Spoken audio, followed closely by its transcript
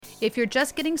If you're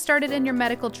just getting started in your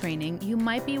medical training, you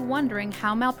might be wondering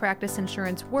how malpractice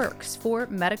insurance works for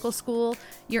medical school,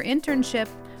 your internship,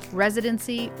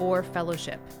 residency, or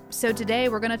fellowship. So today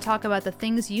we're going to talk about the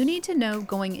things you need to know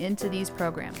going into these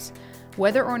programs,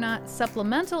 whether or not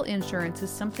supplemental insurance is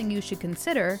something you should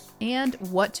consider, and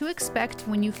what to expect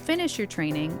when you finish your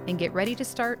training and get ready to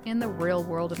start in the real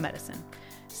world of medicine.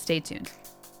 Stay tuned.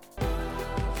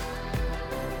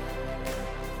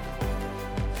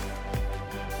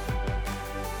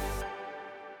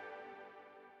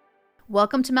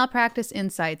 Welcome to Malpractice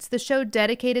Insights, the show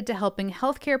dedicated to helping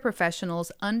healthcare professionals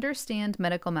understand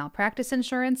medical malpractice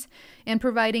insurance and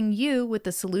providing you with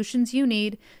the solutions you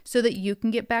need so that you can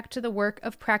get back to the work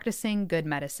of practicing good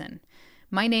medicine.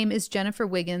 My name is Jennifer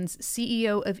Wiggins,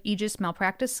 CEO of Aegis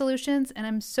Malpractice Solutions, and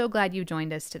I'm so glad you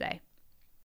joined us today.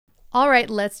 All right,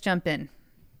 let's jump in.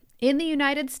 In the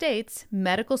United States,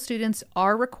 medical students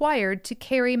are required to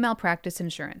carry malpractice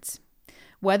insurance.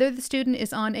 Whether the student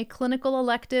is on a clinical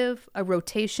elective, a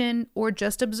rotation, or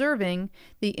just observing,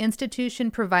 the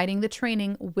institution providing the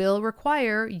training will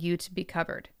require you to be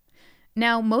covered.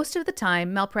 Now, most of the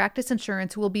time, malpractice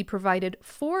insurance will be provided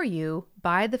for you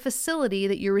by the facility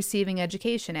that you're receiving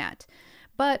education at,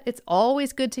 but it's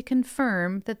always good to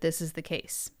confirm that this is the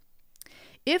case.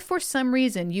 If for some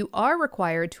reason you are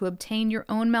required to obtain your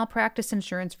own malpractice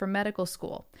insurance for medical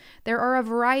school, there are a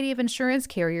variety of insurance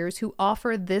carriers who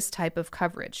offer this type of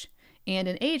coverage, and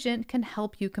an agent can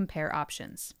help you compare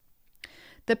options.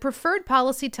 The preferred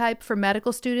policy type for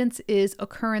medical students is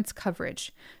occurrence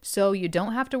coverage, so you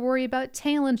don't have to worry about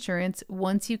tail insurance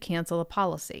once you cancel a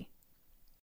policy.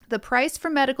 The price for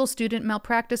medical student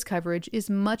malpractice coverage is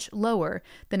much lower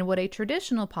than what a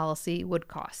traditional policy would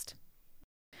cost.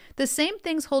 The same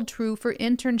things hold true for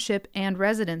internship and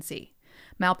residency.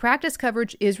 Malpractice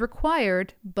coverage is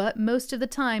required, but most of the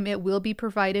time it will be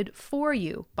provided for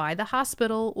you by the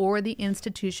hospital or the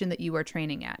institution that you are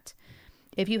training at.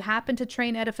 If you happen to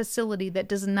train at a facility that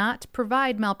does not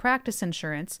provide malpractice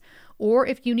insurance, or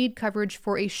if you need coverage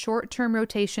for a short-term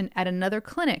rotation at another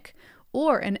clinic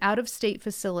or an out-of-state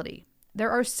facility,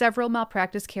 there are several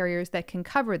malpractice carriers that can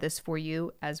cover this for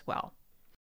you as well.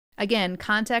 Again,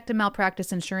 contact a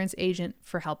malpractice insurance agent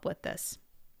for help with this.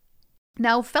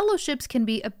 Now, fellowships can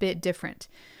be a bit different.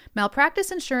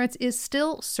 Malpractice insurance is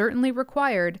still certainly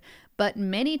required, but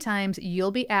many times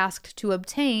you'll be asked to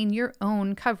obtain your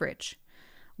own coverage.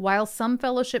 While some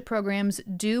fellowship programs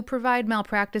do provide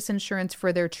malpractice insurance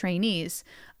for their trainees,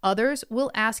 others will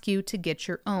ask you to get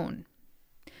your own.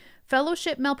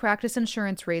 Fellowship malpractice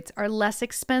insurance rates are less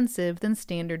expensive than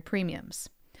standard premiums.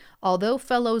 Although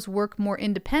fellows work more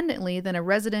independently than a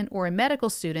resident or a medical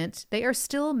student, they are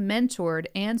still mentored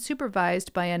and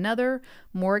supervised by another,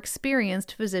 more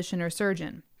experienced physician or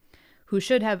surgeon, who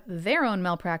should have their own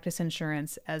malpractice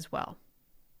insurance as well.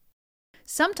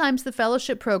 Sometimes the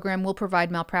fellowship program will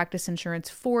provide malpractice insurance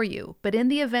for you, but in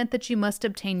the event that you must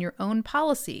obtain your own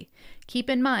policy, keep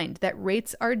in mind that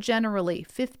rates are generally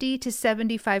 50 to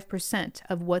 75%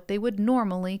 of what they would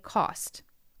normally cost.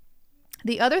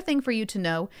 The other thing for you to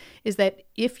know is that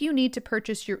if you need to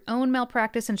purchase your own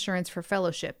malpractice insurance for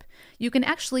fellowship, you can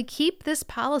actually keep this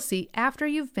policy after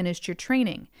you've finished your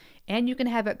training, and you can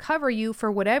have it cover you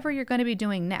for whatever you're going to be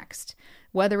doing next,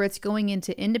 whether it's going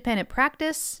into independent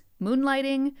practice,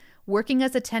 moonlighting, working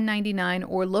as a 1099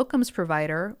 or locums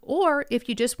provider, or if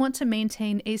you just want to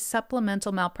maintain a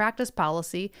supplemental malpractice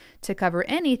policy to cover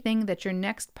anything that your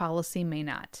next policy may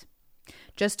not.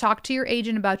 Just talk to your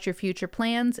agent about your future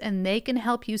plans, and they can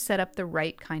help you set up the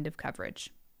right kind of coverage.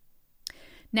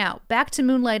 Now, back to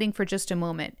moonlighting for just a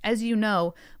moment. As you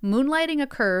know, moonlighting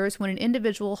occurs when an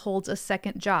individual holds a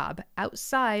second job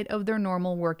outside of their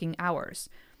normal working hours.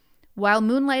 While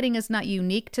moonlighting is not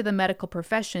unique to the medical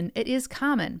profession, it is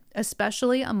common,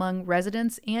 especially among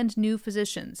residents and new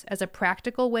physicians, as a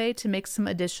practical way to make some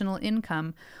additional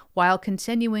income while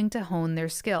continuing to hone their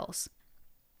skills.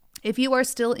 If you are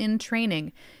still in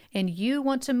training and you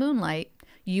want to moonlight,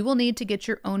 you will need to get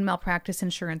your own malpractice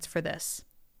insurance for this.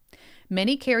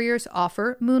 Many carriers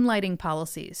offer moonlighting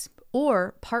policies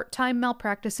or part-time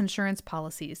malpractice insurance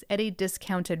policies at a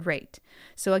discounted rate.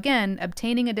 So again,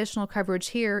 obtaining additional coverage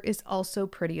here is also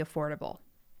pretty affordable.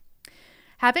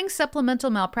 Having supplemental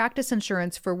malpractice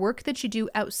insurance for work that you do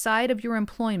outside of your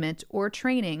employment or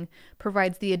training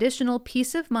provides the additional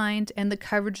peace of mind and the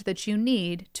coverage that you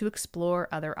need to explore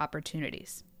other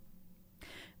opportunities.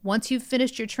 Once you've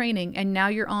finished your training and now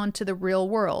you're on to the real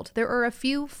world, there are a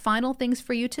few final things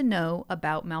for you to know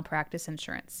about malpractice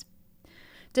insurance.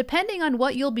 Depending on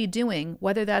what you'll be doing,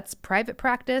 whether that's private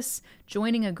practice,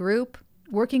 joining a group,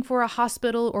 working for a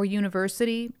hospital or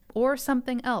university, or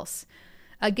something else,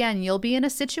 Again, you'll be in a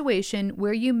situation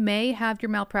where you may have your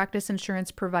malpractice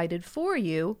insurance provided for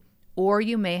you, or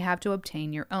you may have to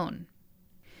obtain your own.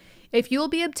 If you will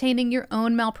be obtaining your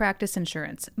own malpractice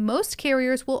insurance, most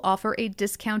carriers will offer a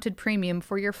discounted premium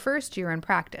for your first year in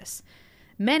practice.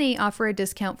 Many offer a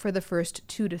discount for the first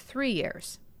 2 to 3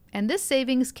 years, and this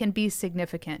savings can be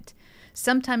significant,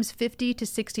 sometimes 50 to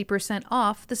 60%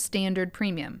 off the standard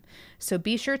premium. So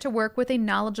be sure to work with a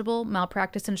knowledgeable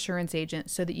malpractice insurance agent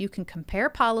so that you can compare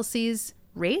policies,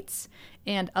 rates,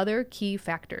 and other key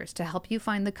factors to help you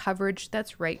find the coverage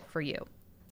that's right for you.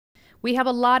 We have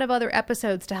a lot of other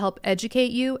episodes to help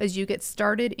educate you as you get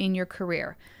started in your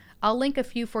career. I'll link a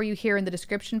few for you here in the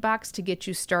description box to get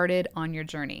you started on your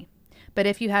journey. But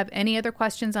if you have any other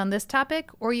questions on this topic,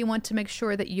 or you want to make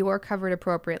sure that you are covered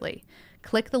appropriately,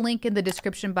 click the link in the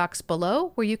description box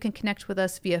below where you can connect with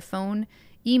us via phone,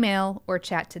 email, or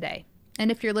chat today.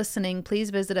 And if you're listening, please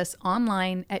visit us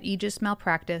online at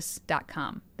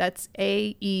aegismalpractice.com. That's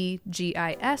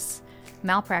AEGIS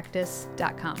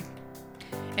malpractice.com.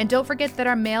 And don't forget that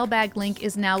our mailbag link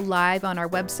is now live on our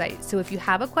website. So if you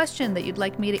have a question that you'd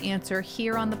like me to answer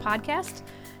here on the podcast,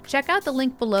 check out the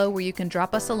link below where you can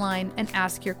drop us a line and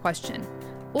ask your question.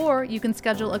 Or you can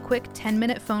schedule a quick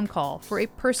 10-minute phone call for a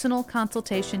personal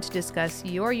consultation to discuss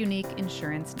your unique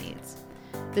insurance needs.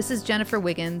 This is Jennifer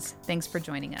Wiggins. Thanks for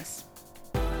joining us.